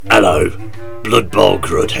Hello, Blood Bowl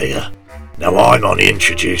Grud here. Now I'm only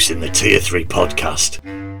introducing the Tier 3 podcast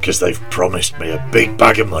because they've promised me a big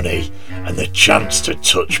bag of money and the chance to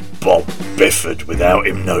touch Bob Bifford without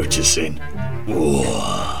him noticing. Ooh.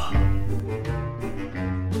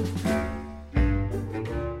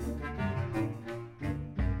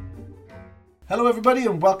 Hello everybody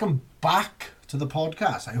and welcome back to the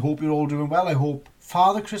podcast. I hope you're all doing well. I hope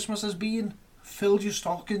Father Christmas has been, filled your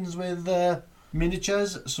stockings with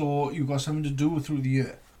miniatures so you've got something to do through the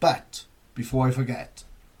year. But before I forget,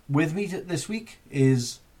 with me this week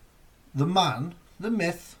is the man, the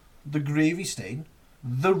myth, the gravy stain,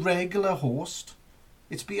 the regular host.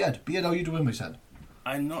 It's Beard. Beard, how are you doing, my son?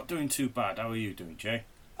 I'm not doing too bad. How are you doing, Jay?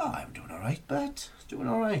 Oh, I'm doing alright, but doing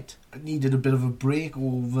alright. I needed a bit of a break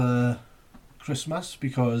over Christmas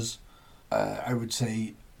because I would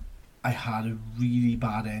say I had a really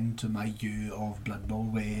bad end to my year of Blood Bowl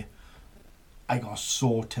where I got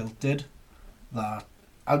so tilted that,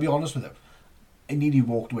 I'll be honest with you, I nearly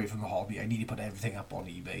walked away from the hobby. I nearly put everything up on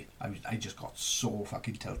eBay. I just got so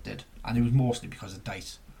fucking tilted, and it was mostly because of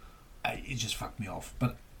dice. It just fucked me off,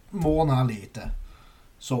 but more on that later.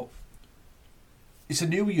 So it's a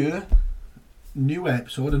new year, new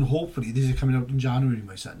episode, and hopefully this is coming out in January,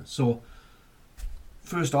 my son. So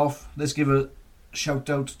first off, let's give a shout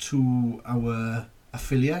out to our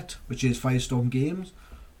affiliate, which is Firestorm Games,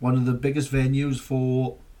 one of the biggest venues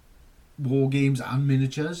for war games and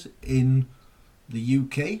miniatures in the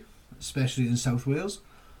UK, especially in South Wales,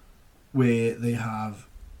 where they have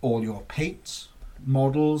all your paints,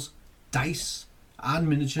 models, dice and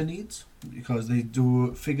miniature needs, because they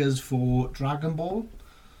do figures for Dragon Ball,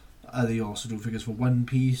 they also do figures for One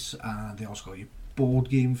Piece, and they also got your board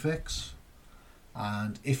game fix.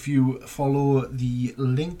 And if you follow the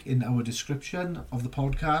link in our description of the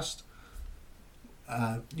podcast,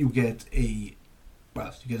 you get a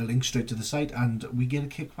link straight to the site, and we get a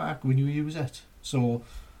kickback when you use it. So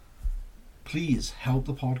please help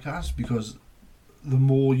the podcast, because the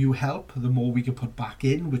more you help, the more we can put back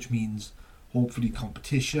in, which means hopefully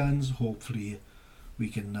competitions, hopefully we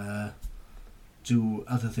can do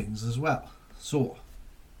other things as well. So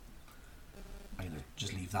I'm going to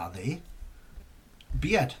just leave that there.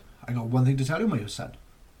 Beard, I got one thing to tell you, my son.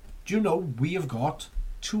 Do you know we have got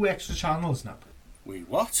 2 extra channels now? Wait,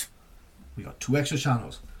 what? We got 2 extra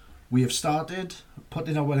channels. We have started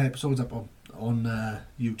putting our episodes up on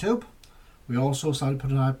YouTube. We also started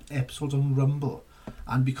putting our episodes on Rumble.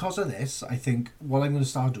 And because of this, I think what I'm going to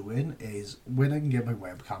start doing is, when I can get my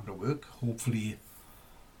webcam to work, hopefully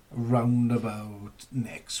around about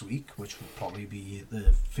next week, which will probably be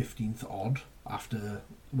the 15th odd after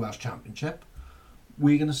Welsh Championship,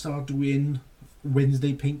 we're going to start doing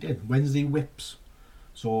Wednesday painting, Wednesday whips.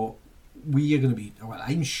 So we are going to be, well,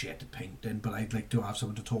 I'm shit at painting, but I'd like to have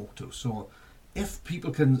someone to talk to. So if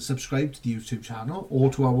people can subscribe to the YouTube channel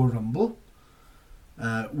or to our Rumble,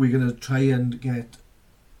 we're going to try and get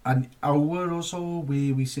an hour or so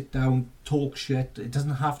where we sit down, talk shit. It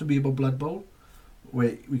doesn't have to be about Blood Bowl.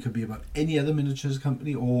 We could be about any other miniatures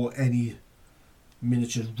company or any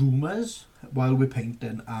miniatures rumours while we're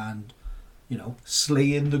painting and, you know,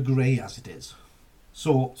 slaying the grey as it is.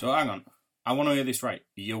 So hang on. I want to hear this right.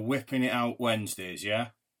 You're whipping it out Wednesdays, yeah?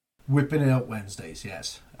 Whipping it out Wednesdays,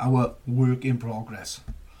 yes. Our work in progress.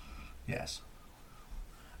 Yes.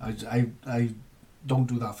 I don't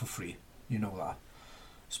do that for free. You know that.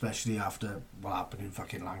 Especially after what happened in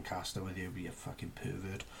fucking Lancaster, where you'd be a fucking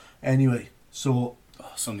pervert. Anyway, so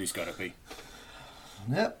Somebody's got to be.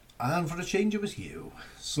 Yep, and for a change it was you.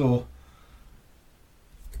 So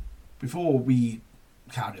before we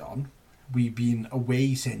carry on, we've been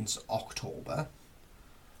away since October.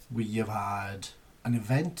 We have had an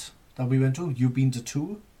event that we went to. You've been to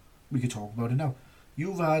 2. We could talk about it now.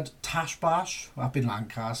 You've had Tash Bash up in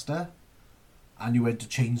Lancaster, and you went to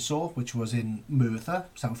Chainsaw, which was in Merthyr,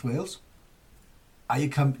 South Wales. I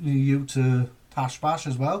accompanied you to Tash Bash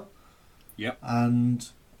as well. Yep. And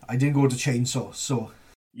I didn't go to Chainsaw, so...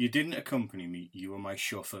 You didn't accompany me, you were my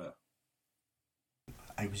chauffeur.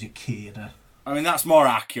 I was your caterer. I mean, that's more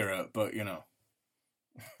accurate, but, you know.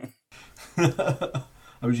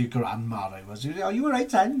 I was your grandma, I was. Are you alright,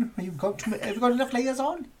 son? Have you got enough layers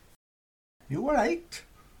on? You alright?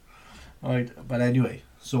 Alright, but anyway,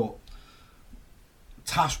 so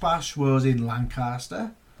Tash Bash was in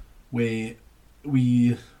Lancaster, where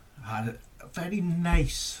we had a very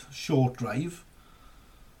nice short drive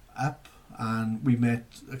up, and we met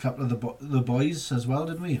a couple of the boys as well,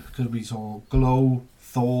 didn't we? Because we saw Glow,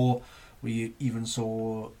 Thor, we even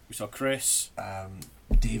saw... We saw Chris.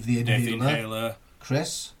 Dave the Inhaler.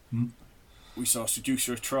 Chris. We saw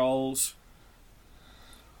Seducer of Trolls.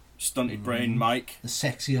 stunted brain Mike. The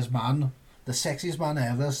sexiest man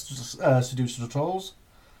ever, Seducer of Trolls.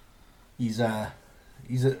 He's a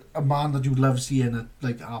man that you'd love seeing at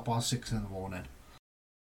like 6:30 in the morning.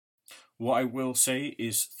 What I will say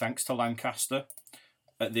is, thanks to Lancaster,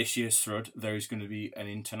 at this year's Thrud, there is going to be an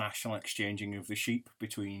international exchanging of the sheep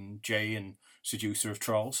between Jay and Seducer of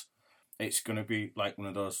Trolls. It's going to be like one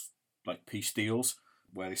of those like peace deals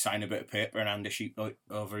where they sign a bit of paper and hand a sheep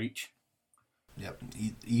over each. Yep,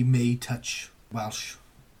 he may touch Welsh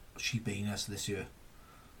sheepiness this year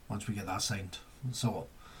once we get that signed. So,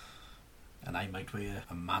 and I might wear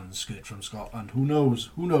a man's skirt from Scotland. Who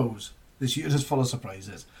knows? This year is full of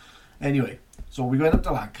surprises. Anyway, so we went up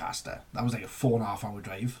to Lancaster. That was like a 4.5 hour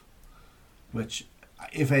drive, which,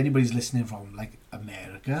 if anybody's listening from like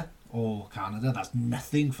America or Canada, that's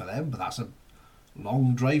nothing for them, but that's a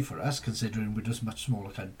long drive for us considering we're just a much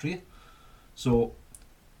smaller country. So,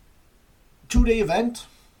 2-day event,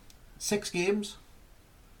 6 games.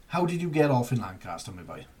 How did you get off in Lancaster, my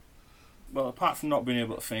boy? Well, apart from not being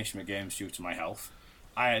able to finish my games due to my health,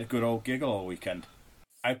 I had a good old giggle all weekend.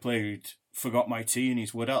 I played Forgot My Tea in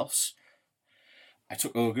his Wood Elves. I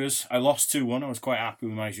took Ogres. I lost 2-1. I was quite happy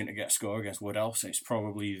with managing to get a score against Wood Elves. It's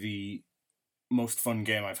probably the most fun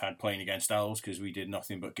game I've had playing against Elves because we did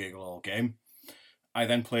nothing but giggle all game. I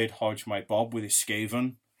then played Hodge My Bob with his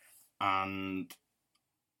Skaven, and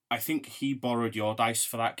I think he borrowed your dice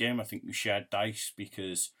for that game. I think we shared dice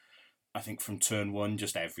because I think from turn 1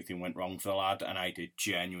 just everything went wrong for the lad, and I did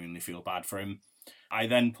genuinely feel bad for him. I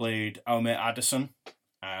then played our mate Addison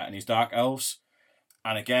and his Dark Elves,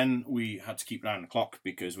 and again we had to keep an eye on the clock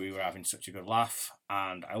because we were having such a good laugh,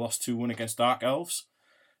 and I lost 2-1 against Dark Elves.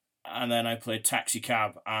 And then I played Taxi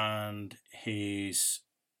Cab and his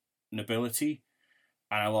Nobility,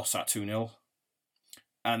 and I lost that 2-0.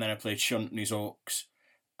 And then I played Shunt and his Orcs,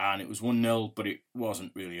 and it was 1-0, but it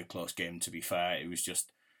wasn't really a close game, to be fair. It was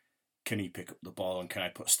just, can he pick up the ball and can I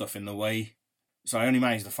put stuff in the way? So I only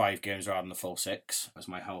managed the 5 games rather than the full 6, as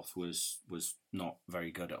my health was not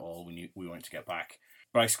very good at all when we wanted to get back.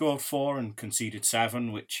 But I scored 4 and conceded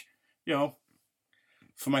 7, which, you know,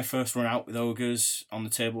 for my first run out with Ogres on the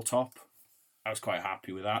tabletop, I was quite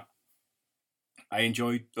happy with that. I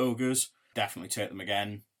enjoyed Ogres, definitely take them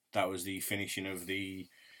again. That was the finishing of the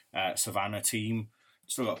Savannah team.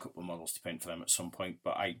 Still got a couple of models to paint for them at some point,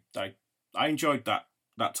 but I enjoyed that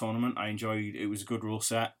tournament. I enjoyed it. Was a good rule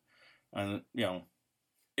set, and you know,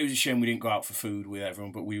 it was a shame we didn't go out for food with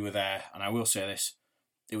everyone, but we were there. And I will say this: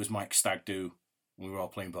 it was Mike's stag do. We were all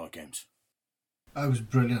playing board games. I was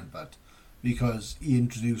brilliant, but because he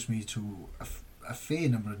introduced me to a fair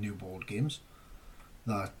number of new board games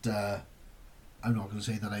that I'm not going to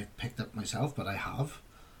say that I've picked up myself, but I have.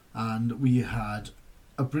 And we had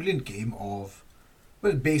a brilliant game of,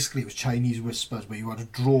 well, basically it was Chinese Whispers, where you had to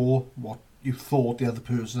draw what you thought the other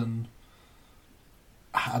person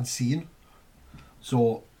had seen.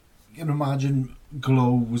 So you can imagine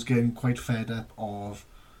Glow was getting quite fed up of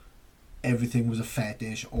everything was a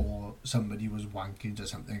fetish or somebody was wanking to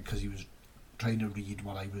something because he was trying to read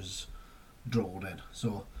what I was drawing in.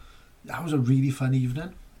 So that was a really fun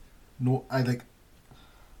evening.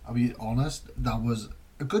 I'll be honest, that was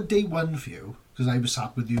a good day 1 for you because I was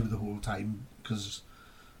sat with you the whole time because,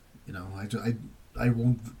 you know, I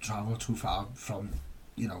won't travel too far from,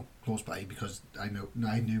 you know, close by because I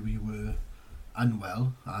knew you were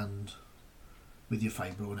unwell, and with your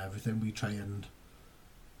fibro and everything we try and,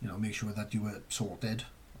 you know, make sure that you were sorted,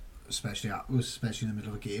 especially in the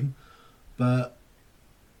middle of a game. But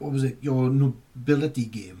what was it, your Nobility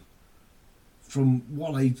game? From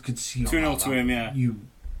what I could see, 2-0 to him, yeah. You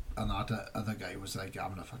and that other guy was like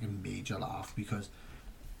having a fucking major laugh because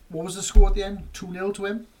what was the score at the end? 2-0 to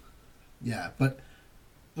him. Yeah, but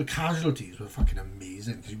the casualties were fucking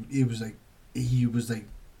amazing because he was like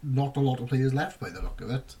not a lot of players left by the look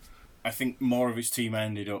of it. I think more of his team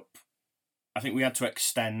ended up. I think we had to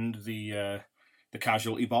extend the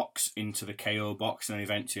casualty box into the KO box and then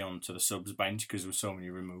eventually onto the subs bench because there were so many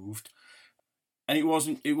removed. And it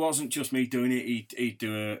wasn't just me doing it. He'd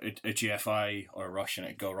do a GFI or a rush and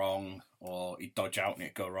it'd go wrong, or he'd dodge out and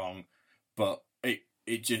it'd go wrong. But it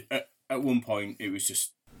just at one point it was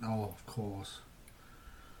just. Oh, of course.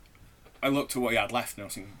 I looked at what he had left and I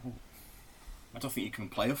was thinking, oh, I don't think you can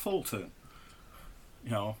play a full turn,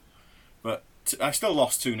 you know. But I still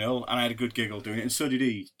lost 2-0 and I had a good giggle doing it, and so did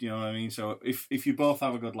he. You know what I mean? So if you both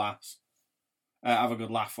have a good laugh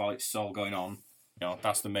while it's all going on, you know,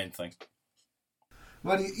 that's the main thing.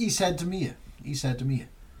 Well, he said to me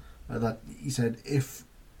that if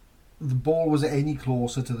the ball was any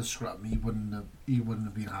closer to the scrum, he wouldn't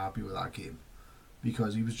have been happy with that game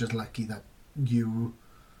because he was just lucky that you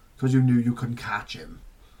because you knew you couldn't catch him,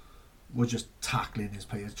 were just tackling his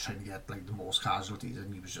players, trying to get like the most casualties,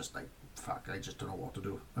 and he was just like, fuck, I just don't know what to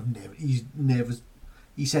do.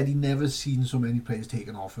 He said he never seen so many players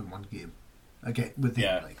taken off in one game again with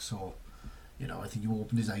him. Like, so, you know, I think you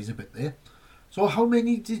opened his eyes a bit there. So how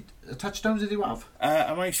many touchdowns did you have?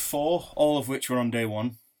 I managed 4, all of which were on day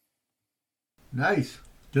 1. Nice.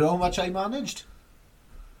 Do you know how much I managed?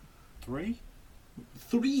 3?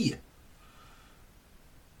 3.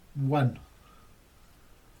 1.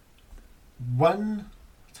 1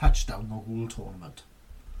 touchdown the whole tournament.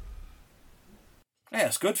 Yeah,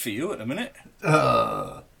 it's good for you at the minute.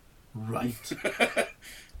 Right.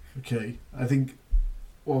 Okay. I think,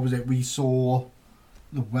 what was it? We saw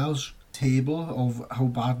the Welsh table of how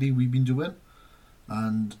badly we've been doing,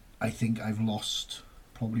 and I think I've lost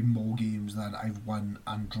probably more games than I've won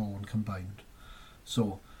and drawn combined.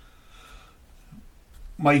 So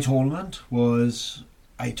my tournament was,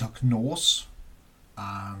 I took Norse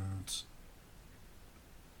and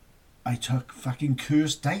I took fucking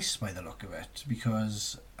cursed dice by the look of it,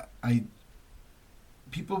 because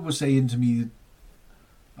people were saying to me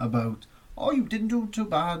about, oh, you didn't do too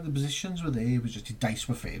bad, the positions were there, it was just your dice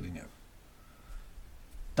were failing you.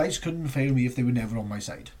 Dice couldn't fail me if they were never on my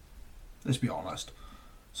side. Let's be honest.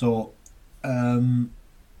 So,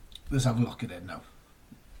 let's have a look at it now.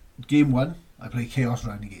 Game 1, I played Chaos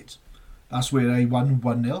Renegades. That's where I won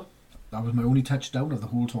 1-0. That was my only touchdown of the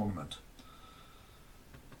whole tournament.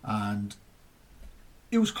 And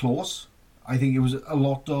it was close. I think it was a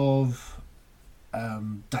lot of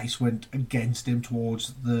dice went against him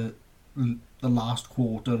towards the last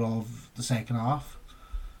quarter of the second half.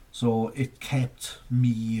 So it kept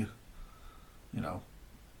me, you know,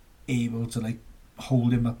 able to like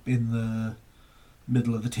hold him up in the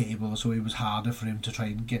middle of the table, so it was harder for him to try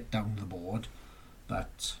and get down the board.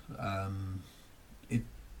 But it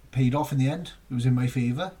paid off in the end. It was in my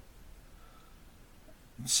favour.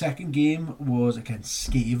 Second game was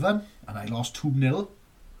against Skaven, and I lost 2-0,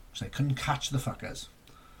 because I couldn't catch the fuckers.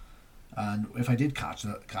 And if I did catch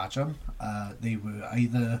them, they were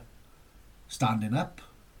either standing up,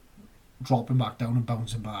 dropping back down and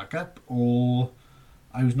bouncing back up, or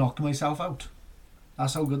I was knocking myself out.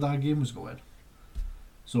 That's how good that game was going.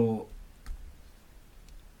 So,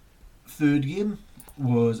 third game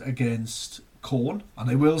was against Corn,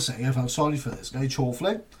 and I will say I felt sorry for this guy,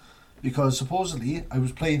 Chorfley, because supposedly I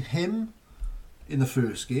was playing him in the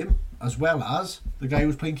first game as well as the guy who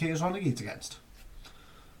was playing Chaos Renegades against.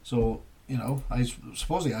 So, you know, I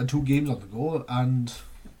supposedly had 2 games on the go, and,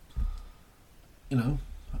 you know,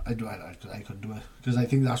 I couldn't do it, because I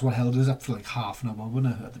think that's what held us up for like half an hour,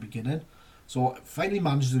 wasn't it, at the beginning. So I finally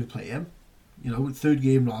managed to play him, you know, third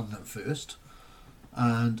game rather than first,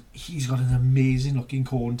 and he's got an amazing looking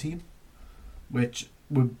Corn team, which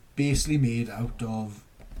were basically made out of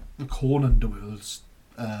the Corn Underworld's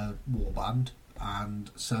warband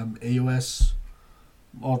and some AOS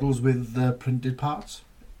models with the printed parts.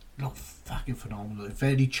 It looked fucking phenomenal.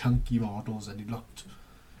 Very chunky models, and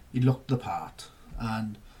he looked the part.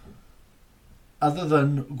 And other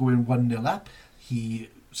than going 1-0 up, he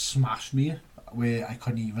smashed me where I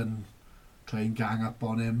couldn't even try and gang up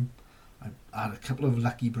on him. I had a couple of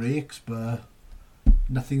lucky breaks, but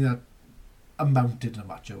nothing that amounted to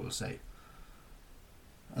much, I will say.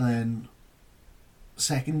 And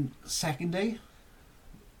then second day,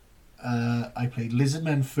 I played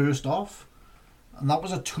Lizardmen first off, and that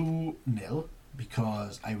was a 2-0,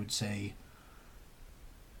 because I would say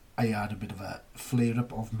I had a bit of a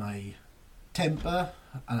flare-up of my temper,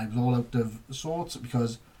 and I was all out of sorts,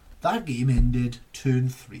 because that game ended turn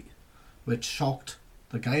 3, which shocked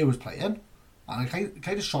the guy who was playing, and it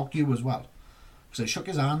kind of shocked you as well, because I shook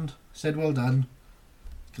his hand, said well done,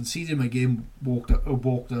 conceded my game, walked out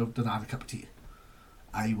and had a cup of tea.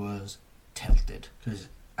 I was tilted, because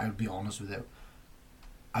I'll be honest with you,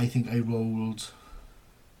 I think I rolled,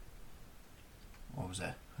 what was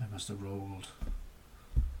it? I must have rolled,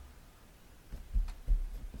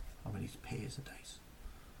 how many pairs of dice?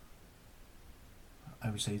 I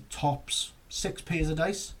would say tops 6 pairs of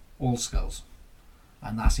dice, all skulls,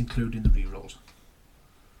 and that's including the rerolls.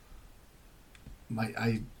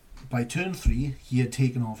 By turn 3, he had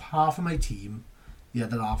taken off half of my team, the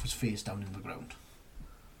other half was face down in the ground.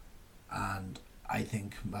 And I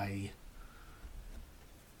think my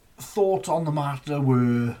thoughts on the matter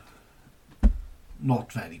were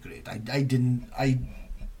not very great. I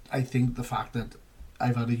think the fact that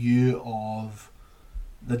I've had a year of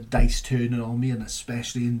the dice turning on me, and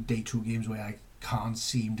especially in day 2 games where I can't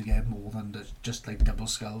seem to get more than just like double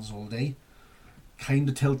skulls all day, kind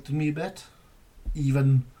of tilted me a bit.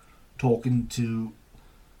 Even talking to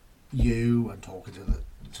you and talking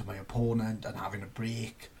to my opponent and having a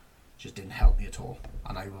break just didn't help me at all.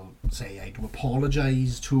 And I will say I do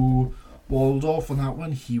apologise to Waldorf on that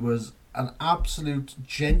one. He was an absolute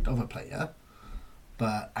gent of a player,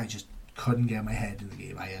 but I just couldn't get my head in the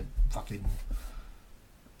game. I had fucking...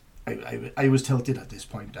 I was tilted at this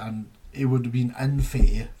point, and it would have been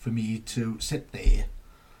unfair for me to sit there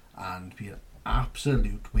and be an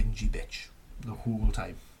absolute whingy bitch the whole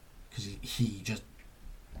time, because he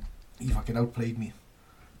fucking outplayed me.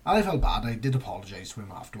 And I felt bad. I did apologise to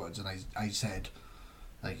him afterwards, and I said,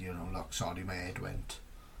 like, you know, look, sorry, my head went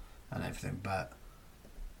and everything, but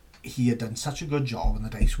he had done such a good job and the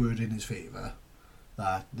dice were in his favour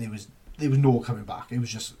that there was no coming back. It was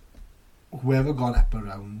just whoever got up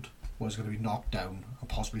around was going to be knocked down and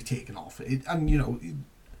possibly taken off. And, you know,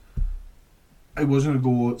 I wasn't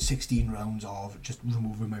going to go 16 rounds of just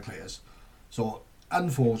removing my players. So,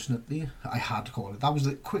 unfortunately, I had to call it. That was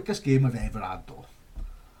the quickest game I've ever had, though.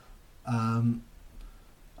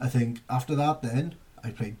 I think after that then,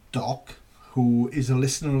 I played Doc, who is a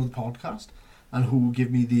listener of the podcast, and who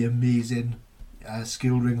gave me the amazing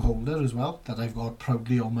skill ring holder as well, that I've got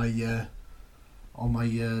proudly on my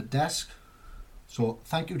desk. So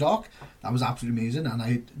thank you, Doc. That was absolutely amazing, and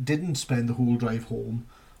I didn't spend the whole drive home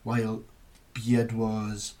while Beard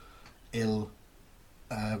was ill,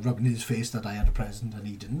 rubbing his face that I had a present and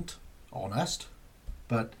he didn't. Honest.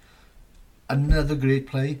 But another great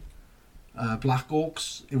play. Black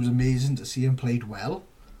Oaks, it was amazing to see him played well.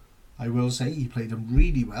 I will say he played him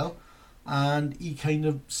really well, and he kind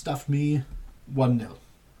of stuffed me 1-0.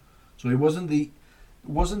 So it wasn't the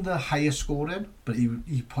highest scoring, but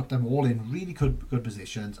he put them all in really good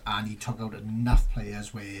positions, and he took out enough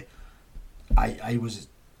players where I was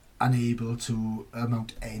unable to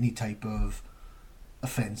mount any type of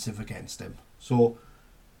offensive against him. So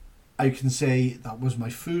I can say that was my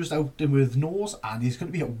first outing with Norse, and it's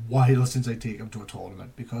going to be a while since I take him to a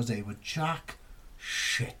tournament, because they were jack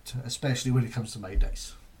shit, especially when it comes to my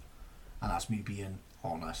dice. And that's me being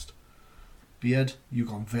honest. Beard, you've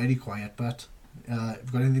gone very quiet, but have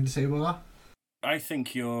you got anything to say about that? I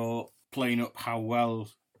think you're playing up how well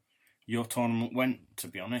your tournament went, to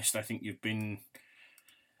be honest. I think you've been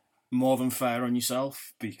more than fair on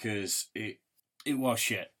yourself, because it was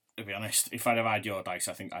shit, to be honest. If I'd have had your dice,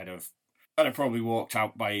 I think I'd have probably walked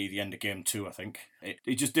out by the end of game 2, I think.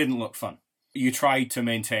 It just didn't look fun. You tried to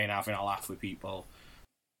maintain having a laugh with people,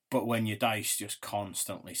 but when your dice just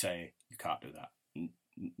constantly say, you can't do that.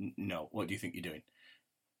 No, what do you think you're doing?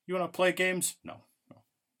 You want to play games? No.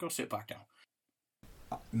 Go sit back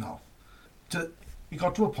down. No. It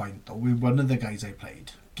got to a point, though, where one of the guys I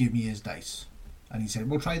played gave me his dice, and he said,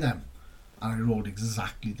 well, try them. And I rolled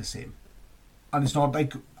exactly the same. And it's not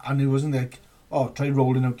like, and it wasn't like, oh, try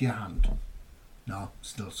rolling out your hand. No,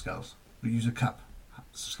 still skulls. We use a cup,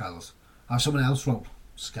 skulls. Have someone else roll,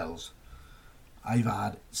 skulls. I've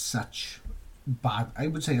had such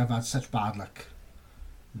bad luck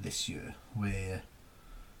this year, where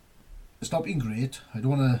it's not been great. I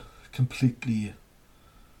don't want to completely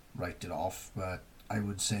write it off, but I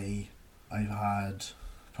would say I've had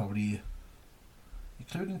probably,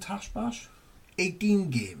 including Tash Bash, 18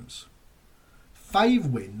 games. 5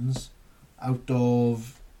 wins out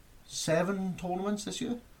of 7 tournaments this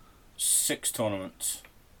year? 6 tournaments.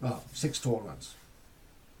 Well, 6 tournaments.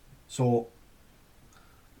 So,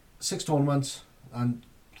 6 tournaments, and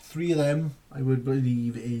 3 of them, I would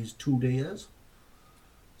believe, is 2 days.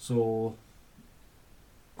 So,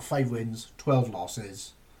 5 wins, 12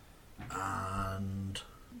 losses, and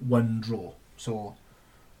 1 draw. So,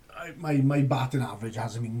 my batting average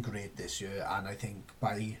hasn't been great this year, and I think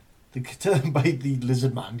by the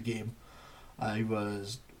Lizard Man game, I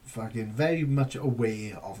was fucking very much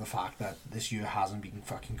aware of the fact that this year hasn't been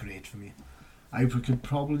fucking great for me. I could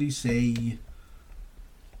probably say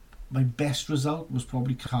my best result was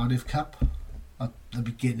probably Cardiff Cup at the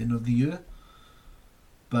beginning of the year,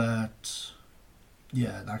 but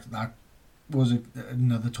yeah, that was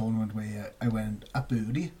another tournament where I went up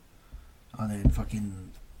early and then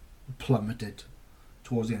fucking plummeted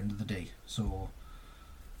towards the end of the day. So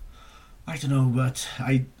I don't know, but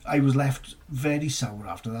I was left very sour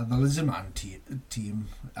after that. The Lizardman team,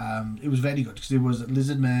 it was very good, because it was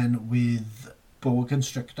Lizardman with Boa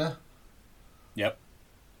Constrictor. Yep.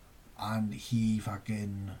 And he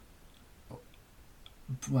fucking,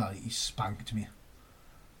 well, he spanked me.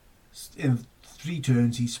 In 3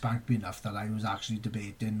 turns, he spanked me enough that I was actually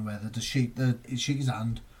debating whether to shake his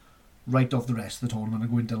hand right off the rest of the tournament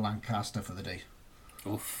and go into Lancaster for the day.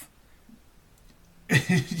 Oof.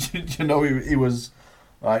 You know, he was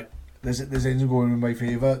right. This isn't going in my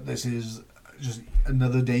favour. This is just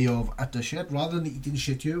another day of utter shit. Rather than eating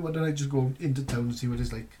shit here, why don't I just go into town and see what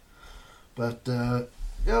it's like? But,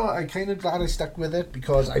 I'm kind of glad I stuck with it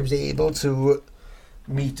because I was able to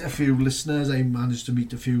meet a few listeners. I managed to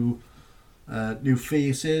meet a few new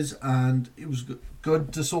faces, and it was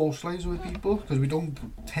good to socialise with people because we don't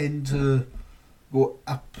tend to go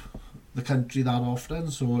up the country that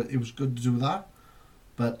often, so it was good to do that.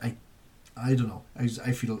 But I don't know.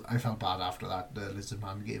 I felt bad after that Lizard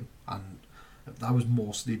Man game, and that was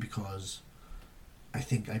mostly because I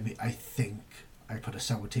think I put a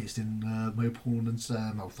sour taste in my opponent's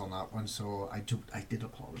mouth on that one. So I did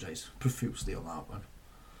apologise profusely on that one.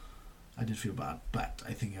 I did feel bad, but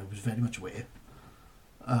I think I was very much aware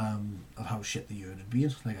of how shit the year had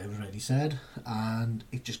been, like I've already said, and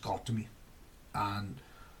it just got to me. And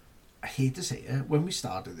I hate to say it, when we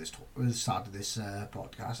started this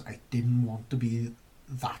podcast, I didn't want to be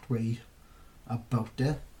that way about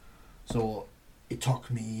it. So it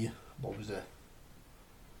took me, what was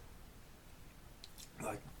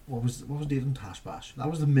Dayton Tash Bash? That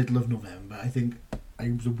was the middle of November. I think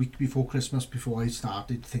it was a week before Christmas before I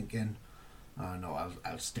started thinking, no,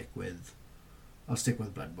 I'll stick with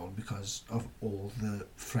Blood Bowl because of all the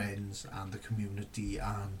friends and the community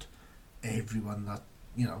and everyone that,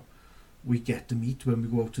 we get to meet when we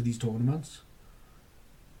go out to these tournaments,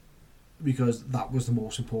 because that was the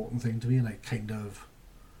most important thing to me. And I kind of,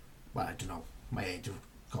 I don't know, my head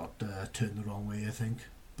got turned the wrong way, I think.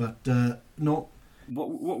 But no.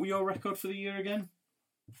 What were your record for the year again?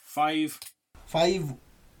 5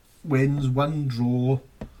 wins, 1 draw,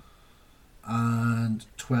 and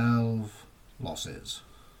 12 losses.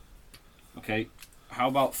 Okay, how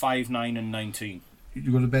about 5, 9, and 19?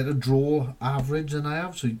 You got a better draw average than I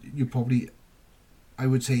have, so you probably, I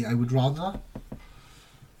would say I would rather that.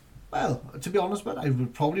 Well, to be honest, but I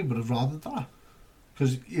would have rather that,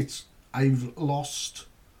 because I've lost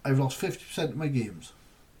 50% of my games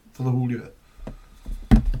for the whole year.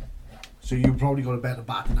 So you probably got a better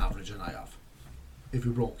batting average than I have, if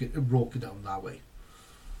you broke it down that way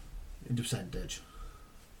into percentage.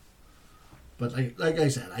 But like I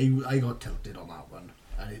said, I got tilted on that one,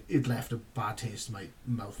 and it left a bad taste in my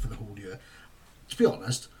mouth for the whole year. To be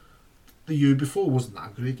honest, the year before wasn't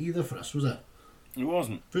that great either for us, was it? It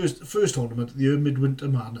wasn't. First tournament of the year, Midwinter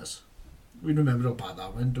Madness. We remember how bad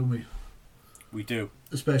that went, don't we? We do.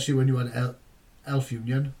 Especially when you had Elf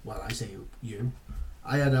Union. Well, I say you.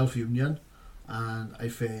 I had Elf Union, and I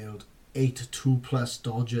failed 8 2+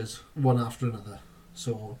 dodges, one after another.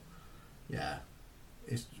 So, yeah,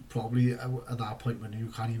 it's probably at that point when you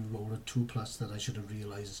can't even roll a 2+ that I should have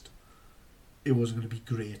realised it wasn't going to be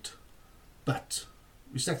great. But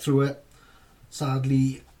we stuck through it.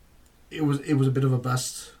 Sadly, it was a bit of a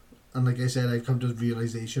bust, and like I said, I've come to the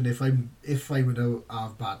realisation if I'm going to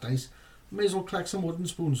have bad dice, I may as well collect some wooden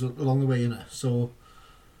spoons along the way, innit? So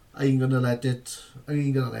I ain't gonna let it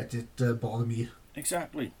bother me.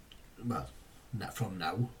 Exactly. Well, from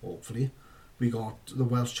now, hopefully. We got the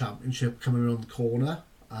Welsh Championship coming around the corner,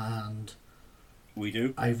 and we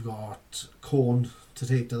do. I've got Corn to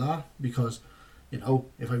take to that, because,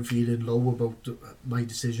 if I'm feeling low about my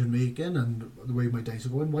decision making and the way my dice are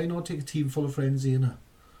going, why not take a team full of friends in?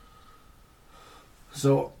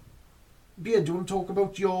 So, Beer, do you want to talk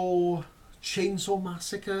about your Chainsaw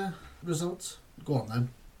Massacre results? Go on then.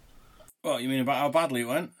 Well, you mean about how badly it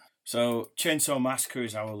went? So, Chainsaw Massacre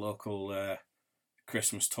is our local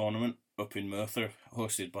Christmas tournament up in Merthyr,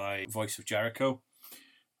 hosted by Voice of Jericho.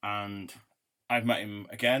 And I've met him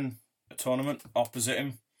again, a tournament opposite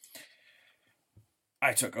him.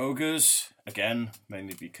 I took Ogres, again,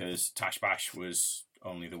 mainly because Tash Bash was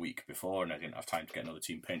only the week before and I didn't have time to get another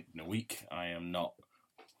team painted in a week. I am not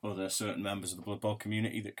other certain members of the Blood Bowl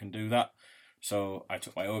community that can do that. So I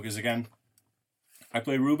took my Ogres again. I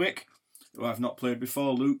play Rubik, who I've not played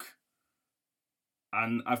before, Luke.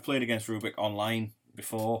 And I've played against Rubik online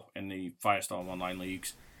before in the Firestorm online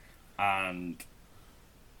leagues. And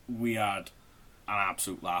we had an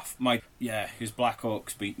absolute laugh. His Black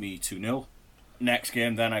Hawks beat me 2-0. Next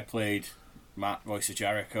game then I played Matt, Voice of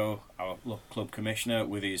Jericho, our club commissioner,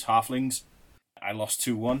 with his Halflings. I lost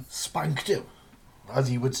 2-1. Spanked him, as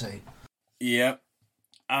he would say. Yep.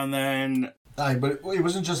 And then... Aye, but it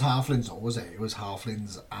wasn't just Halflings though, was it? It was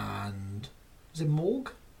Halflings and... Was it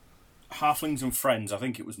Morg? Halflings and Friends, I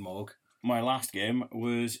think it was Morg. My last game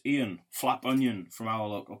was Ian, Flap Onion, from our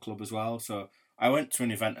local club as well. So I went to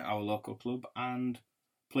an event at our local club and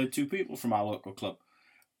played 2 people from our local club.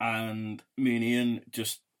 And me and Ian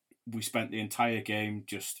we spent the entire game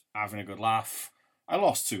just having a good laugh. I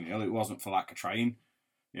lost 2-0, it wasn't for lack of trying,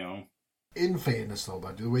 In fairness though,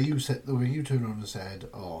 but the way you turned around and said,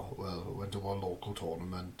 oh, well, we went to our local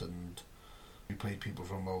tournament and we played people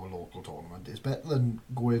from our local tournament, it's better than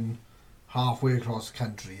going halfway across the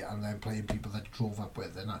country and then playing people that you drove up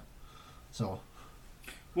with, isn't it? So...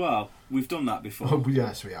 Well, we've done that before.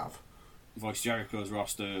 Yes, we have. Voice Jericho's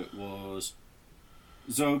roster was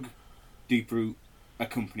Zug, Deeproot,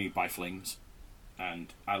 accompanied by Flings,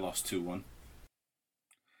 and I lost 2-1.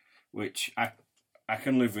 Which I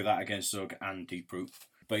can live with that against Zug and Deeproot.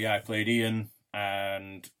 But yeah, I played Ian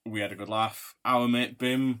and we had a good laugh. Our mate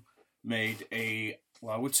Bim made I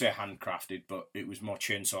would say handcrafted, but it was more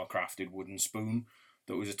chainsaw crafted wooden spoon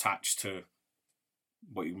that was attached to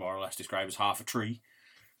what you more or less describe as half a tree.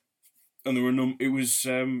 And there were it was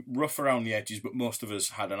rough around the edges, but most of us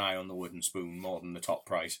had an eye on the wooden spoon more than the top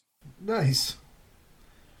prize. Nice.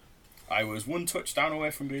 I was 1 touchdown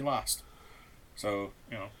away from being last. So,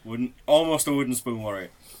 almost a wooden spoon warrior.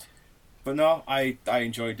 But no, I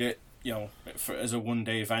enjoyed it. As a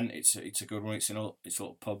one-day event, it's a good one. It's a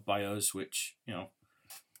little pub by us, which,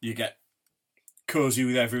 you get cosy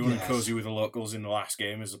with everyone and cosy with the locals in the last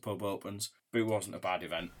game as the pub opens. But it wasn't a bad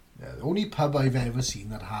event. Yeah, the only pub I've ever seen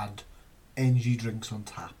that had energy drinks on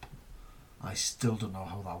tap. I still don't know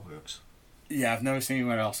how that works. Yeah, I've never seen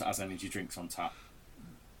anywhere else that has energy drinks on tap.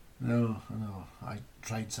 No. I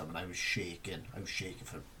tried some and I was shaking. I was shaking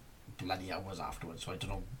for bloody hours afterwards, so I don't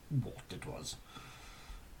know what it was.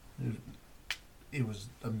 It was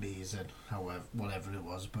amazing, whatever it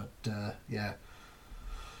was, but yeah.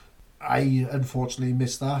 I unfortunately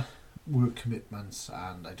missed that. Work commitments,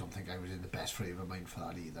 and I don't think I was in the best frame of mind for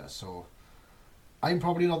that either, so I'm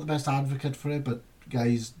probably not the best advocate for it, but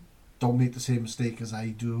guys, don't make the same mistake as I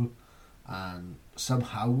do and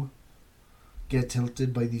somehow get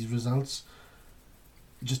tilted by these results.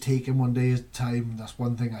 Just take them one day at a time. That's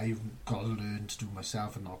one thing I've got to learn to do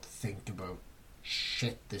myself, and not to think about,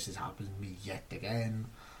 shit, this is happening to me yet again.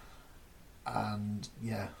 And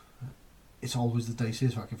yeah, it's always the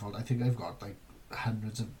dice's fucking fault. I think I've got like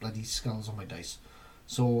hundreds of bloody skulls on my dice.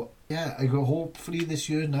 So yeah, I go, hopefully this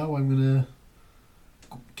year now I'm gonna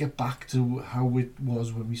get back to how it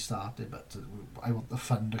was when we started, but I want the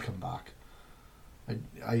fun to come back.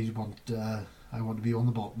 I want to be on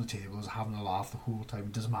the bottom of the tables having a laugh the whole time.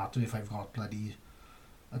 It doesn't matter if I've got bloody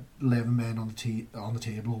 11 men on the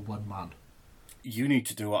table or 1 man. You need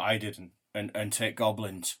to do what I did and take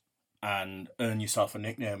goblins and earn yourself a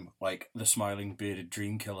nickname like the Smiling Bearded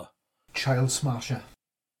Dream Killer. Child Smasher.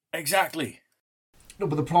 Exactly. No,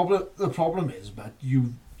 but the problem is, but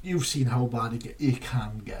you've seen how bad it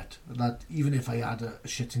can get. That even if I had a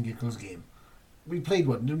shits and giggles game, we played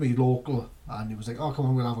one, didn't we, local, and it was like, oh, come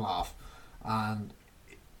on, we'll have a laugh. And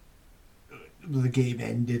the game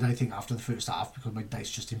ended, I think, after the first half because my dice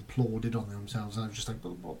just imploded on themselves, and I was just like,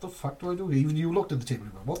 well, what the fuck do I do? Even you looked at the table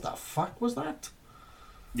and went, what the fuck was that?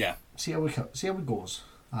 Yeah. See how it goes,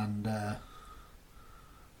 and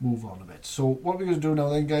move on a bit. So what we're going to do now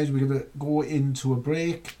then, guys, we're going to go into a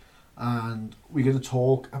break, and we're going to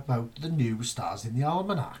talk about the new stars in the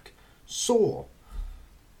almanac. So,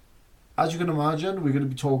 as you can imagine, we're going to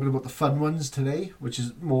be talking about the fun ones today, which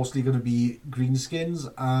is mostly going to be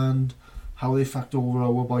greenskins and how they factor over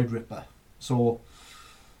our boy Ripper. So,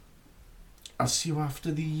 I'll see you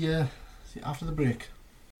after the break.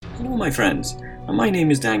 Hello my friends, and my name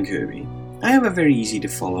is Dan Kirby. I have a very easy to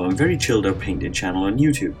follow and very chilled out painting channel on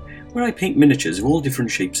YouTube, where I paint miniatures of all different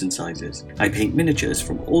shapes and sizes. I paint miniatures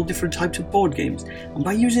from all different types of board games, and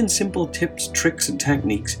by using simple tips, tricks and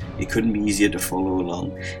techniques, it couldn't be easier to follow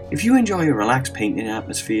along. If you enjoy a relaxed painting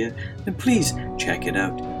atmosphere, then please check it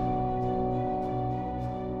out.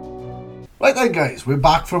 Right then guys, we're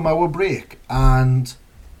back from our break, and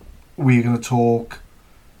we're going to talk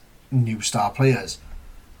new star players.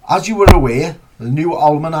 As you were aware, the new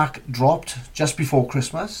almanac dropped just before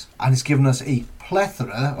Christmas, and it's given us a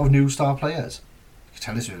plethora of new star players. You can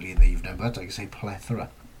tell it's early in the evening, but I can say plethora.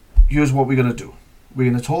 Here's what we're going to do. We're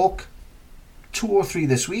going to talk 2 or 3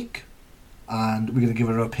 this week, and we're going to give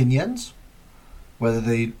our opinions, whether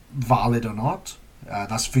they're valid or not.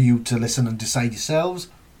 That's for you to listen and decide yourselves,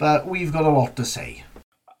 but we've got a lot to say.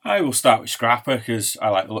 I will start with Scrapper because I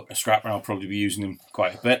like the look of Scrapper and I'll probably be using him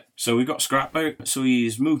quite a bit. So we've got Scrapper. So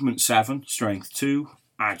he's movement 7, strength 2,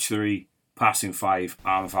 edge 3, passing 5,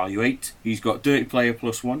 armor value 8. He's got dirty player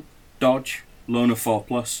 +1, dodge, loner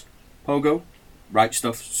 4+, pogo, right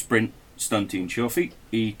stuff, sprint, stunting, sure feet.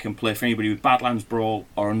 He can play for anybody with Badlands Brawl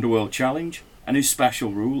or Underworld Challenge. And his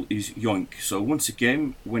special rule is yoink. So once a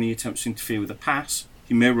game, when he attempts to interfere with a pass,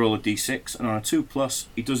 he may roll a d6, and on a 2+,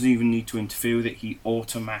 he doesn't even need to interfere with it, he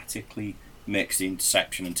automatically makes the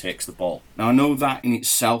interception and takes the ball. Now, I know that in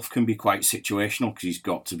itself can be quite situational because he's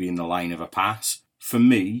got to be in the line of a pass. For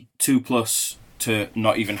me, 2+ to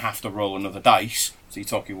not even have to roll another dice, so you're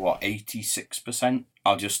talking, 86%?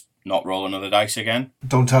 I'll just not roll another dice again.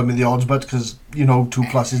 Don't tell me the odds, but because,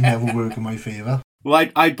 2+ never work in my favour. Well,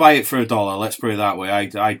 I'd buy it for $1, let's put it that way.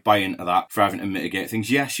 I'd buy into that for having to mitigate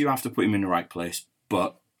things. Yes, you have to put him in the right place,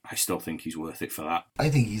 but I still think he's worth it for that. I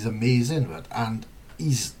think he's amazing, and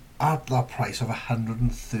he's at that price of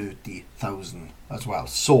 130,000 as well.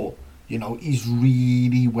 So, he's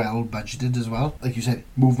really well budgeted as well. Like you said,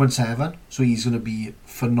 movement 7, so he's going to be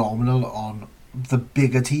phenomenal on the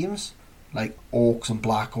bigger teams, like Orcs and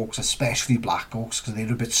Black Orcs, especially Black Orcs, because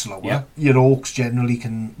they're a bit slower. Yep. Your Orcs generally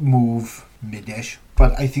can move mid-ish,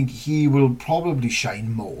 but I think he will probably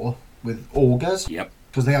shine more with Ogres. Yep.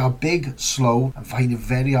 Because they are big, slow, and find it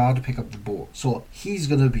very hard to pick up the ball. So he's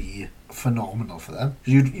going to be phenomenal for them.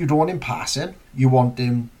 You don't want him passing. You want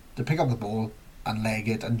him to pick up the ball and leg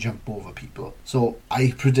it and jump over people. So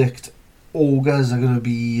I predict Ogres are going to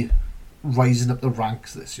be rising up the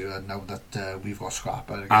ranks this year now that we've got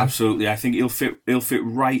Scrapper again. Absolutely. I think he'll fit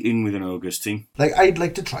right in with an Ogres team. Like, I'd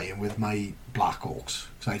like to try him with my Black Orcs,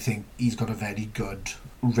 because I think he's got a very good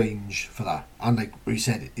range for that. And like we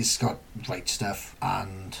said, he's got right stuff,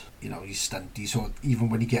 and he's stunty, so even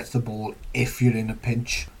when he gets the ball, if you're in a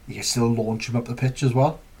pinch, you can still launch him up the pitch as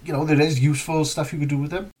well. There is useful stuff you could do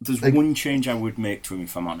with him. There's one change I would make to him,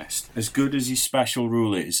 if I'm honest. As good as his special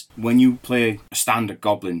rule is, when you play a standard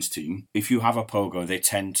Goblins team, if you have a Pogo, they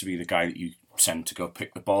tend to be the guy that you send to go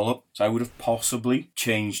pick the ball up. So I would have possibly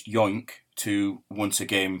changed Yoink to once a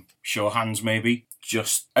game show hands, maybe,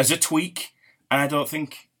 just as a tweak. And I don't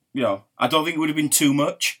think it would have been too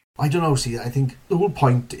much. I don't know, see, I think the whole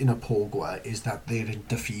point in a Pogo is that they're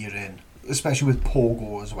interfering, especially with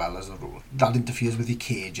Pogo as well as a rule. That interferes with your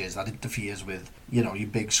cages, that interferes with, your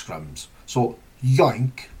big scrums. So,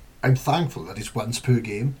 Yoink, I'm thankful that it's once per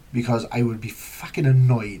game, because I would be fucking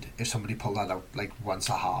annoyed if somebody pulled that out like once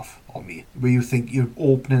a half on me, where you think you're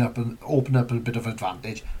opening up a bit of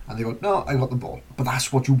advantage, and they go, no, I got the ball. But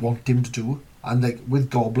that's what you want him to do. And like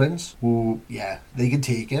with Goblins, who, they can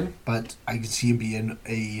take him, but I can see him being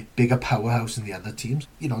a bigger powerhouse in the other teams.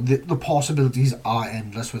 The possibilities are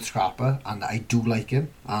endless with Scrapper, and I do like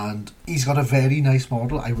him. And he's got a very nice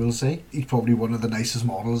model, I will say. He's probably one of the nicest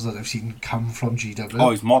models that I've seen come from GW.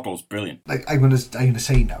 Oh, his model's brilliant. Like, I'm gonna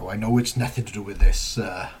say now, I know it's nothing to do with this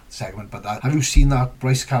segment, but have you seen that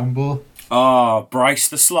Bryce Campbell? Oh, Bryce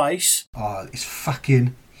the Slice? Oh, it's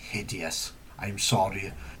fucking hideous. I'm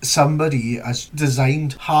sorry. Somebody has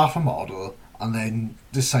designed half a model and then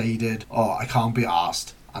decided, I can't be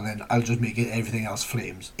arsed, and then I'll just make it everything else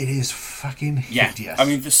flames. It is fucking hideous. Yeah, I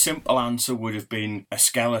mean, the simple answer would have been a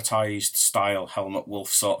skeletized style Helmut Wolf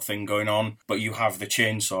sort of thing going on, but you have the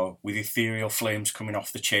chainsaw with ethereal flames coming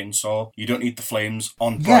off the chainsaw. You don't need the flames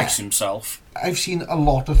on Bryce himself. I've seen a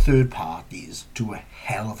lot of third parties do a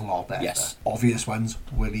hell of a lot better. Yes. Obvious ones,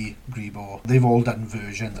 Willy, Grebo, they've all done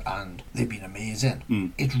versions and they've been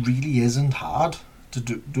amazing. It really isn't hard to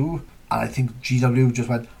do. And I think GW just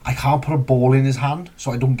went, I can't put a ball in his hand,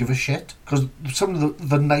 so I don't give a shit. Because some of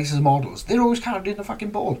the nicest models, they're always carrying a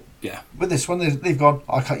fucking ball. Yeah. With this one, they've gone,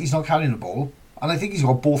 he's not carrying a ball. And I think he's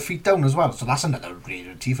got both feet down as well. So that's another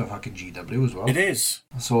rarity for fucking GW as well. It is.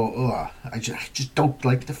 So, I just don't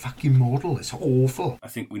like the fucking model. It's awful. I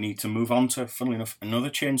think we need to move on to, funnily enough, another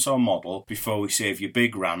chainsaw model before we save your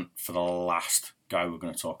big rant for the last guy we're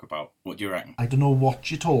going to talk about. What do you reckon? I don't know what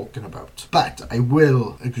you're talking about, but I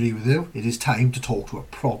will agree with you. It is time to talk to a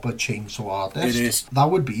proper chainsaw artist. It is. That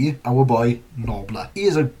would be our boy Nobler. He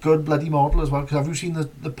is a good bloody model as well, because have you seen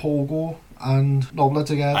the Pogo and Nobler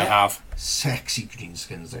together? I have. Sexy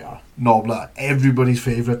greenskins they are. Nobler, everybody's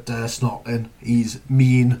favourite Snotling. He's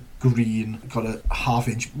mean, green, got a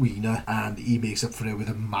half-inch wiener, and he makes up for it with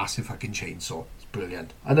a massive fucking chainsaw. It's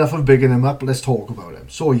brilliant. Enough of bigging him up, let's talk about him.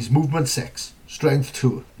 So he's movement 6. Strength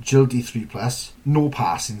 2, agility 3+, no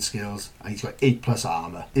passing skills, and he's got 8+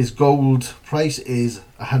 armour. His gold price is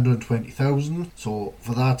 120,000, so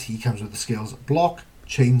for that he comes with the skills block,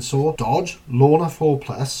 chainsaw, dodge, loner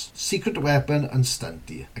 4+, secret weapon, and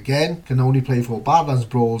stunty. Again, can only play for Badlands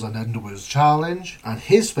Brawls and Underworld's Challenge, and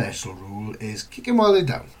his special rule is kick him while they're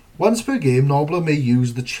down. Once per game, Nobler may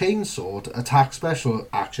use the chainsaw to attack special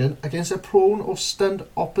action against a prone or stunned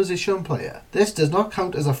opposition player. This does not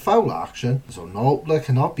count as a foul action, so Nobler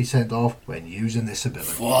cannot be sent off when using this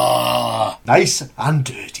ability. Whoa. Nice and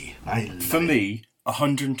dirty. For me,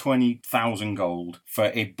 120,000 gold for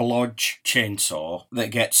a blodge chainsaw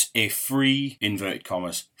that gets a free, inverted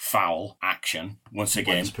commas, foul action, once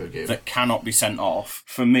again, that cannot be sent off.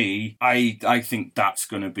 For me, I think that's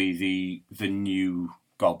going to be the new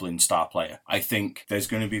Goblin star player. I think there's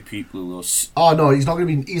going to be people who will... Oh no, he's not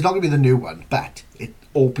going to be the new one, but it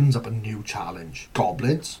opens up a new challenge.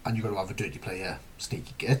 Goblins, and you've got to have a dirty player,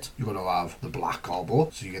 sneaky git. You've got to have the black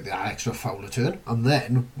gobble, so you get the extra foul turn. And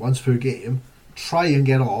then, once per game, try and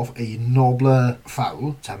get off a Nobbler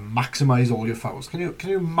foul to maximise all your fouls. Can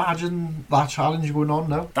you imagine that challenge going on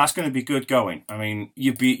now? That's going to be good going. I mean,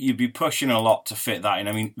 you'd be pushing a lot to fit that in.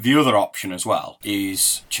 I mean, the other option as well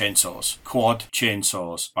is chainsaws. Quad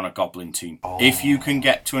chainsaws on a Goblin team. Oh. If you can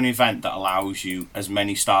get to an event that allows you as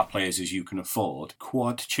many star players as you can afford,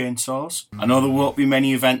 quad chainsaws. I know there won't be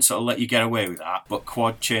many events that'll let you get away with that, but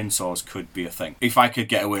quad chainsaws could be a thing. If I could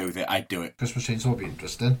get away with it, I'd do it. Christmas chainsaw would be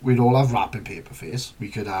interesting. We'd all have rapid paper face. We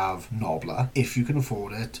could have Nobbler. If you can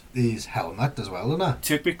afford it, there's Helmet as well, isn't it?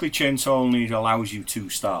 Typically, chainsaw only allows you 2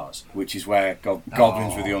 stars, which is where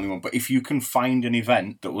Goblins were the only one. But if you can find an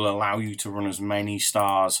event that will allow you to run as many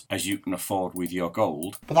stars as you can afford with your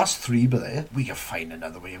gold... But that's 3 by there. We can find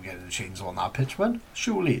another way of getting the chainsaw on that pitch, man.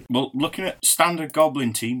 Surely. Well, looking at standard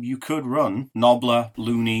Goblin team, you could run Nobbler,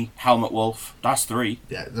 Looney, Helmet Wolf. That's 3.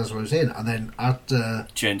 Yeah, that's what I'm saying. And then at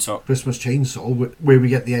Chainsaw. Christmas Chainsaw, where we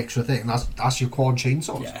get the extra thing, that's your quad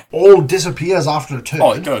chainsaws. Yeah. All disappears after a turn.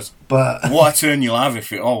 Oh, it does. But what a turn you'll have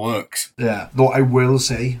if it all works. Yeah. Though I will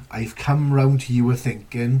say, I've come round to your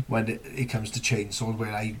thinking when it comes to chainsaws,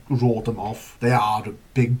 where I wrote them off. They are a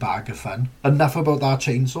big bag of fun. Enough about that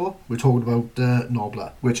chainsaw. We're talking about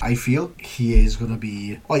Nobbler, which I feel he is going to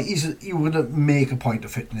be... Like, you're going to make a point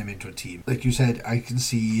of fitting him into a team. Like you said, I can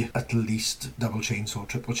see at least double chainsaw,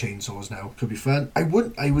 triple chainsaws now. Could be fun. I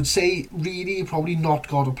would say, really, probably not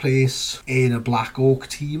got a place in a Black Oak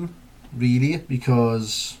team, really,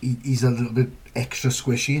 because he's a little bit extra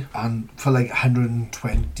squishy, and for like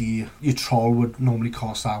 120 your troll would normally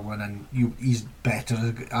cost that one, and he's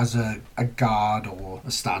better as a guard or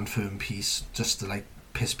a stand firm piece just to like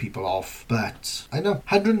piss people off. But I know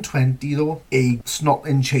 120 though, a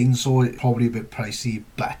snotling chainsaw, probably a bit pricey,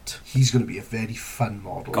 but he's going to be a very fun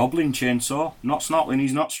model. Goblin chainsaw, not snotling,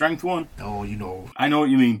 he's not strength 1. Oh, I know what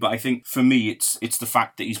you mean, but I think for me it's the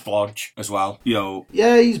fact that he's blodge as well.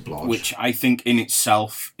 Yeah, he's blodge, which I think in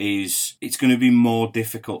itself it's going to be more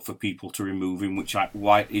difficult for people to remove him, which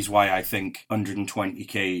is why I think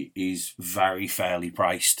 120k is very fairly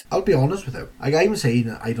priced. I'll be honest with you, like I'm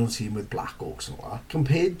saying, I don't see him with Black Oaks and all that.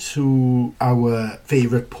 Compared to our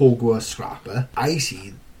favourite Pogo Scrapper, I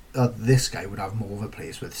see that this guy would have more of a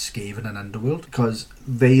place with Skaven and Underworld, because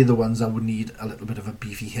they're the ones that would need a little bit of a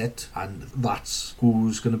beefy hit, and that's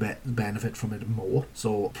who's going to benefit from it more.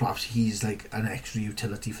 So perhaps he's like an extra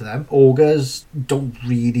utility for them. Ogres don't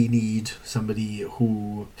really need somebody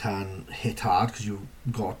who can hit hard, because you've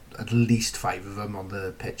got at least 5 of them on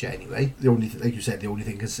the pitch anyway. The only like you said, the only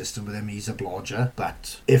thing consistent with him, he's a blodger.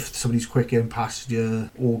 But if somebody's quick in past your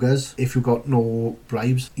Ogres, if you've got no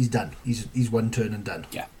bribes, he's done. He's one turn and done.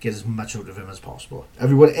 Yeah. Get as much out of him as possible.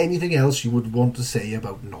 Everyone, anything else you would want to say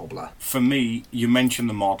about Nobbler? For me, you mentioned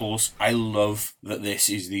the models. I love that this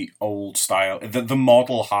is the old style. The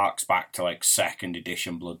model harks back to like 2nd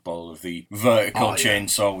edition Blood Bowl of the vertical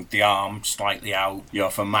chainsaw with the arm slightly out,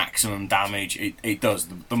 for maximum damage. It does.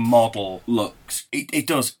 The model looks... It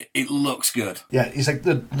does. It looks good. Yeah, it's like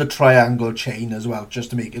the triangle chain as well, just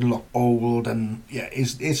to make it look old, and yeah,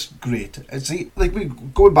 it's great. See, like we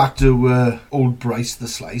going back to old Bryce the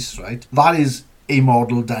Slice, right? That is a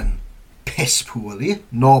model done piss poorly.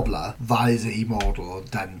 Nobbler, that is a model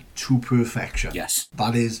done to perfection. Yes.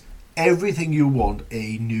 That is everything you want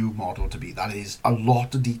a new model to be. That is a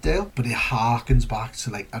lot of detail, but it harkens back to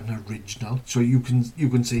like an original. So you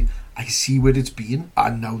can say, I see where it's been,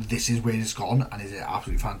 and now this is where it's gone, and it's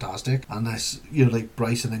absolutely fantastic. Unless you're like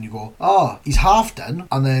Bryce, and then you go, he's half done,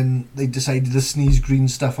 and then they decided to sneeze green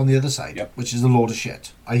stuff on the other side, yep, which is a load of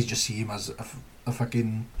shit. I just see him as a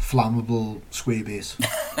fucking flammable square base.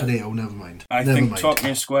 But hey, never mind. Talking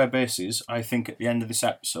of square bases, I think at the end of this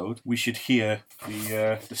episode we should hear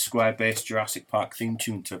the square base Jurassic Park theme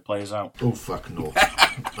tune to play us out. Oh fuck no.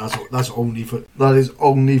 That is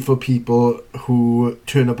only for people who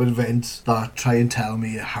turn up at events that try and tell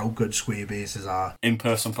me how good square bases are.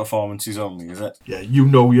 In-person performances only, is it? Yeah,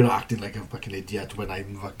 you're acting like a fucking idiot when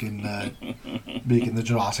I'm fucking making the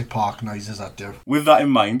Jurassic Park noises at you. With that in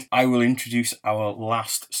mind, I will introduce our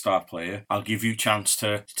last star player. I'll give you a chance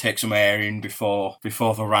to take some air in before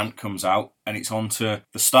the rant comes out, and it's on to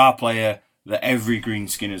the star player that every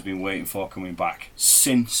greenskin has been waiting for coming back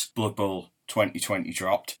since Blood Bowl 2020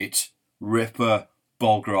 dropped. It's Ripper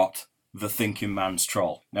Bolgrot, the Thinking Man's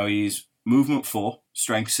Troll. Now he's movement 4,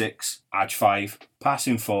 strength 6, edge 5,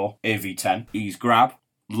 passing 4, AV 10. He's grab,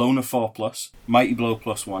 loner 4+, mighty blow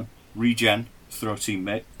 +1, regen, throw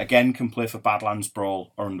teammate. Again, can play for Badlands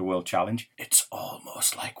Brawl or Underworld Challenge. It's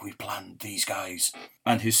almost like we planned these guys.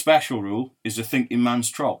 And his special rule is the Thinking Man's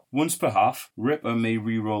Troll. Once per half, Ripper may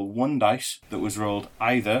re-roll 1 dice that was rolled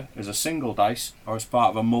either as a single dice or as part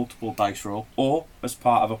of a multiple dice roll or as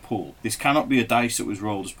part of a pool. This cannot be a dice that was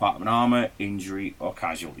rolled as part of an armour, injury or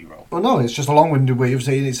casualty roll. Well, no, it's just a long-winded way of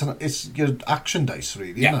saying it's your action dice,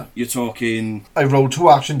 really, isn't it? You're talking... I rolled 2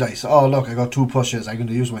 action dice. Oh, look, I got 2 pushes. I'm going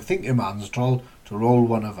to use my Thinking Man's Troll to roll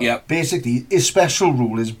one of them. Yep. Basically, his special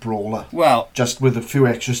rule is Brawler. Well... Just with a few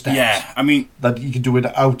extra steps. Yeah, I mean... That you can do it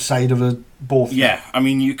outside of both. Yeah, I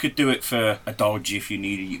mean, you could do it for a dodge if you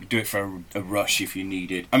needed. You could do it for a rush if you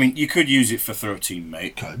needed. I mean, you could use it for throw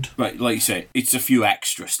teammate. Could. But like you say, it's a few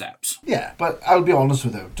extra steps. Yeah, but I'll be honest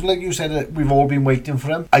with you. Like you said, we've all been waiting for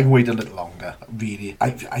him. I can wait a little longer, really.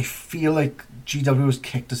 I feel like GW has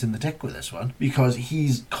kicked us in the dick with this one because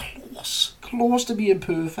he's close to being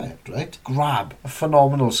perfect, right? Grab, a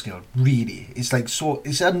phenomenal skill, really. It's like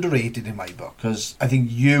it's underrated in my book because I think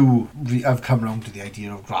you have come around to the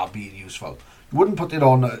idea of grab being useful. You wouldn't put it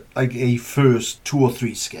on like a first 2 or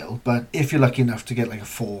 3 skill, but if you're lucky enough to get like a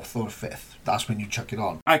 4th or a 5th, that's when you chuck it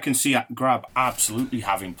on. I can see grab absolutely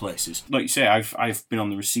having places. Like you say, I've been on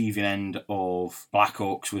the receiving end of Black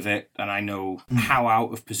Orcs with it, and I know how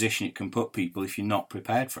out of position it can put people if you're not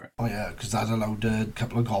prepared for it. Oh yeah, because that allowed a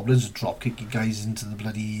couple of goblins to drop kick you guys into the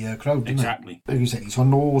bloody crowd, didn't Exactly. it? Like you said, he's got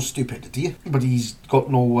no stupidity, but he's got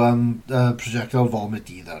no projectile vomit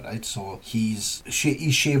either, right? So he's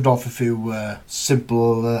shaved off a few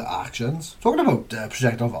simple actions. Talking about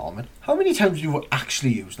projectile vomit, how many times have you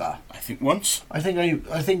actually used that? I think once. I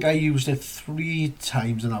think I used it 3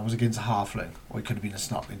 times, and that was against a halfling. Or it could have been a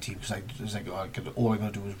snotling team because all I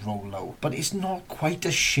got to do was roll low. But it's not quite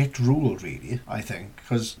a shit rule, really. I think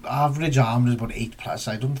because average armor is about 8+.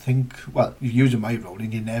 I don't think. Well, you're using my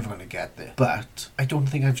rolling, you're never going to get there. But I don't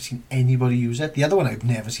think I've seen anybody use it. The other one I've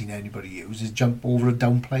never seen anybody use is jump over a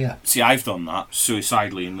down player. See, I've done that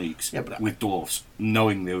suicidally in leagues with dwarves,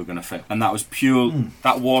 knowing they were going to fit, and that was pure.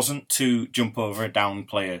 That wasn't to jump over a down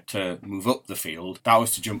player to move up the field. That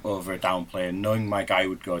was to jump over a down player, knowing my guy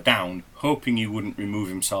would go down, hoping he wouldn't remove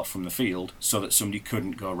himself from the field so that somebody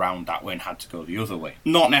couldn't go around that way and had to go the other way.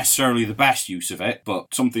 Not necessarily the best use of it,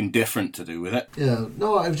 but something different to do with it. Yeah,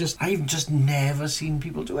 no, I've just never seen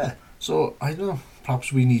people do it. So, I don't know.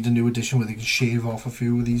 Perhaps we need a new edition where they can shave off a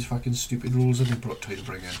few of these fucking stupid rules that they try to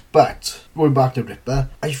bring in. But, going back to Ripper,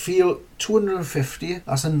 I feel 250,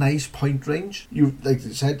 that's a nice point range. Like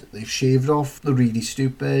they said, they've shaved off the really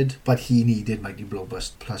stupid, but he needed Mighty Blow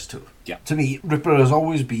 +2. Yeah. To me, Ripper has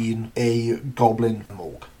always been a goblin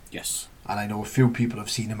Morg. Yes. And I know a few people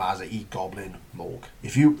have seen him as a goblin Morg.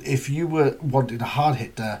 If you were wanted a hard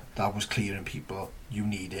hitter that was clearing people, you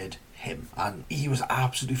needed him, and he was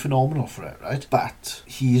absolutely phenomenal for it, right? But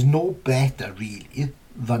he is no better really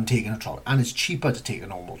than taking a troll, and it's cheaper to take a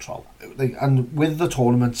normal troll. And with the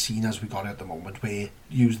tournament scene as we got it at the moment, where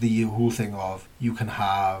you use the whole thing of you can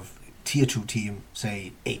have tier 2 team,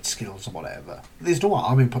 say 8 skills or whatever. There's no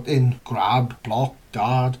harm in put in grab, block,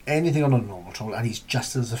 guard, anything on a normal troll, and he's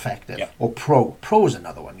just as effective. Yep. Or pro is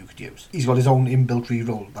another one you could use. He's got his own inbuilt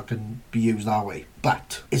reroll that can be used that way,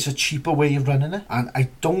 but it's a cheaper way of running it, and I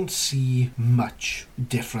don't see much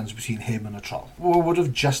difference between him and a troll. What would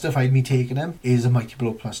have justified me taking him is a Mighty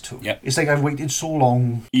Blow +2. Yep. It's like I've waited so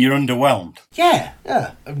long. You're underwhelmed. Yeah.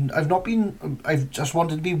 I've just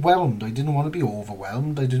wanted to be whelmed. I didn't want to be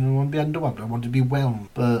overwhelmed. I didn't want to be underwhelmed. I wanted to be whelmed,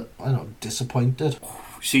 but I don't know, disappointed.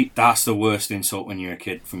 See, that's the worst insult when you're a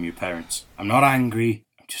kid from your parents. I'm not angry,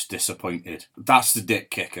 I'm just disappointed. That's the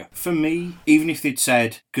dick kicker. For me, even if they'd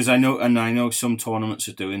said, because I know some tournaments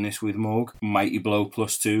are doing this with Morg, Mighty Blow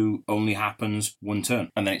 +2 only happens 1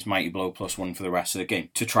 turn, and then it's Mighty Blow +1 for the rest of the game,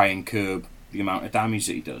 to try and curb the amount of damage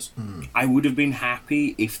that he does. I would have been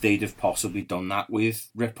happy if they'd have possibly done that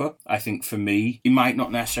with Ripper. I think for me, he might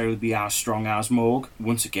not necessarily be as strong as Morg.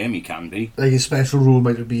 Once a game he can be. Like his special rule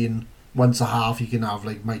might have been once a half you can have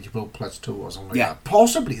like Mighty Blow +2 or something like that.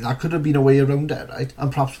 Possibly that could have been a way around it, right?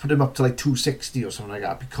 And perhaps put him up to like 260 or something like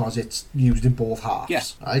that because it's used in both halves.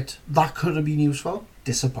 Yes. Right? That could have been useful.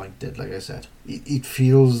 disappointed. Like I said, it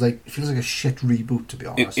feels like a shit reboot, to be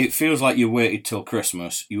honest. It feels like you waited till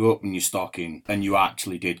Christmas, you opened your stocking, and you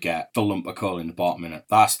actually did get the lump of coal in the bottom in it.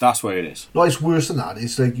 That's where it is. No, it's worse than that.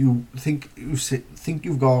 It's like you think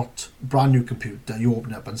you've got a brand new computer, you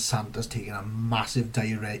open it up and Santa's taking a massive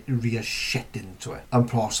diarrhea shit into it and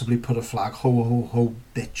possibly put a flag, ho ho ho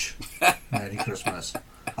bitch, Merry Christmas.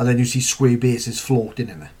 And then you see square bases floating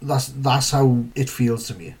in it. That's how it feels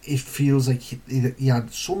to me. It feels like he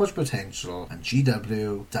had so much potential, and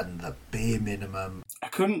GW done the bare minimum. I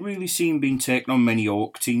couldn't really see him being taken on many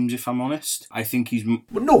Orc teams, if I'm honest. I think he's...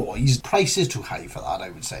 Well, no, his price is too high for that,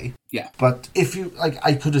 I would say. Yeah. But if you,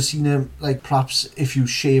 I could have seen him, perhaps if you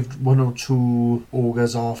shaved 1 or 2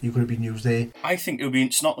 ogres off, you could have been used there. I think he'll be in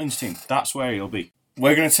Snotling's team. That's where he'll be.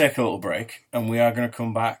 We're going to take a little break, and we are going to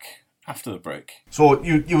come back after the break. So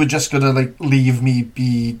you were just going to leave me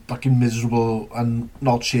be fucking miserable and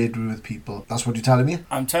not shade with people. That's what you're telling me?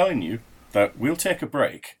 I'm telling you that we'll take a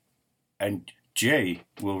break and Jay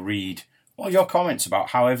will read all your comments about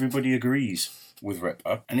how everybody agrees with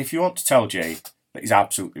Ripper. And if you want to tell Jay that he's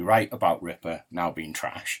absolutely right about Ripper now being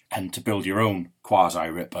trash and to build your own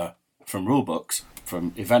quasi-Ripper from rulebooks,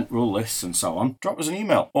 from event rule lists and so on, drop us an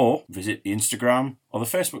email or visit the Instagram or the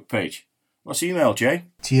Facebook page. What's the email, Jay?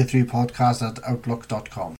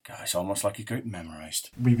 tier3podcast@outlook.com. Guys, almost like you got it memorised.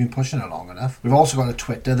 We've been pushing it long enough. We've also got a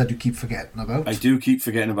Twitter that you keep forgetting about. I do keep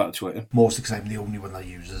forgetting about Twitter. Mostly because I'm the only one that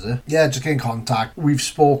uses it. Yeah, just get in contact. We've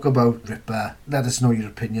spoke about Ripper. Let us know your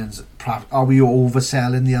opinions. Are we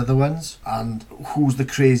overselling the other ones? And who's the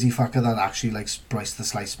crazy fucker that actually likes Bryce the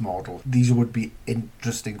Slice model? These would be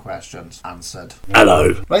interesting questions answered.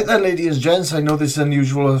 Hello. Right then, ladies and gents, I know this is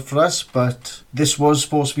unusual for us, but this was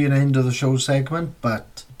supposed to be an end of the show segment,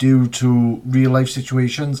 but due to real life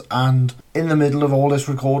situations and in the middle of all this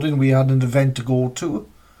recording, we had an event to go to.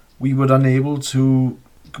 We were unable to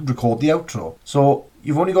record the outro. So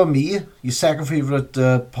you've only got me, your second favourite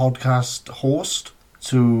podcast host,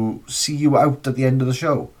 to see you out at the end of the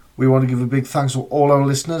show. We want to give a big thanks to all our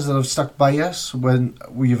listeners that have stuck by us when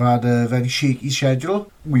we've had a very shaky schedule.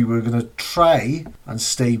 We were going to try and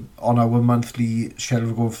stay on our monthly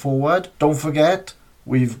schedule going forward. Don't forget,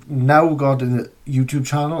 we've now got a YouTube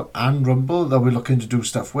channel and Rumble that we're looking to do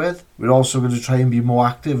stuff with. We're also going to try and be more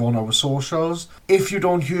active on our socials. If you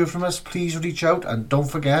don't hear from us, please reach out. And don't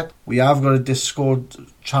forget, we have got a Discord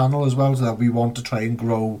channel as well that we want to try and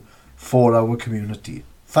grow for our community.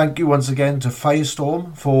 Thank you once again to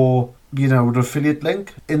Firestorm for being our affiliate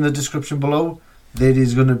link. In the description below, there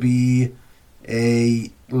is going to be a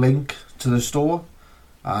link to the store,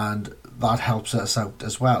 and that helps us out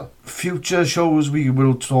as well. Future shows we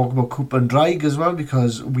will talk about Coop and Drag as well,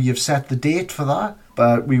 because we have set the date for that,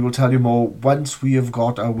 but we will tell you more once we have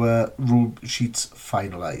got our rule sheets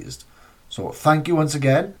finalised. So thank you once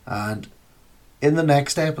again, and in the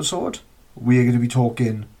next episode we are going to be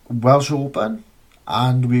talking Welsh Open,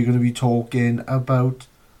 and we're going to be talking about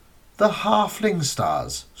the Halfling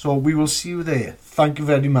Stars. So we will see you there. Thank you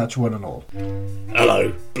very much, one and all.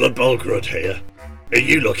 Hello, Blood Bowl Grud here. Are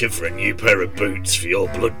you looking for a new pair of boots for your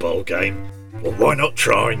Blood Bowl game? Well, why not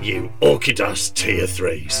try new Orchidas Tier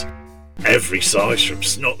 3s? Every size from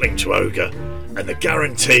Snotling to Ogre, and the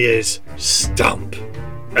guarantee is stamp,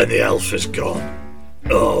 and the elf is gone.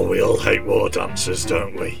 Oh, we all hate war dancers,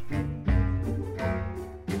 don't we?